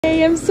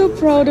Hey, I'm so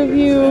proud of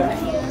you.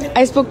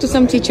 I spoke to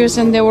some teachers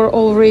and they were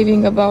all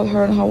raving about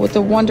her and how what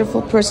a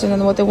wonderful person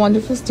and what a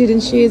wonderful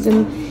student she is,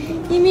 and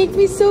you make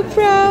me so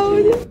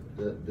proud.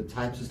 The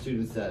types of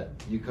students that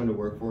you come to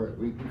work for,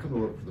 we come to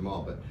work for them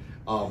all, but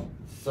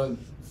some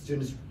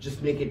students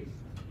just make it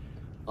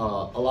a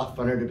lot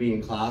funner to be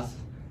in class,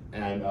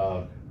 and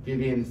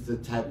Vivienne's the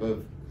type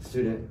of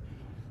student,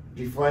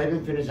 before I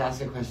even finish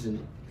asking a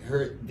question,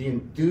 the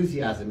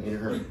enthusiasm in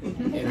her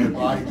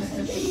body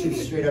just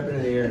shoots straight up into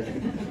the air.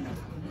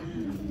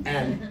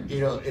 And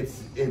you know, it's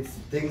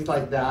things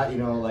like that, you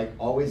know, like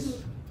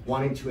always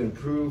wanting to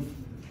improve,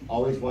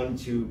 always wanting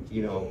to,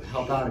 you know,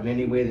 help out in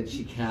any way that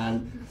she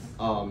can,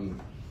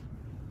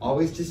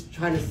 always just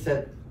trying to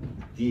set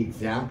the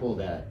example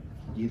that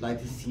you'd like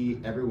to see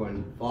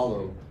everyone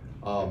follow,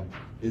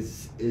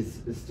 is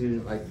a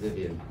student like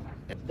Vivienne.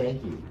 And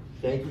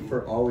thank you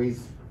for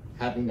always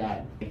having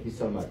that. Thank you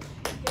so much.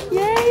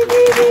 Yay,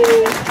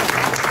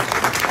 baby!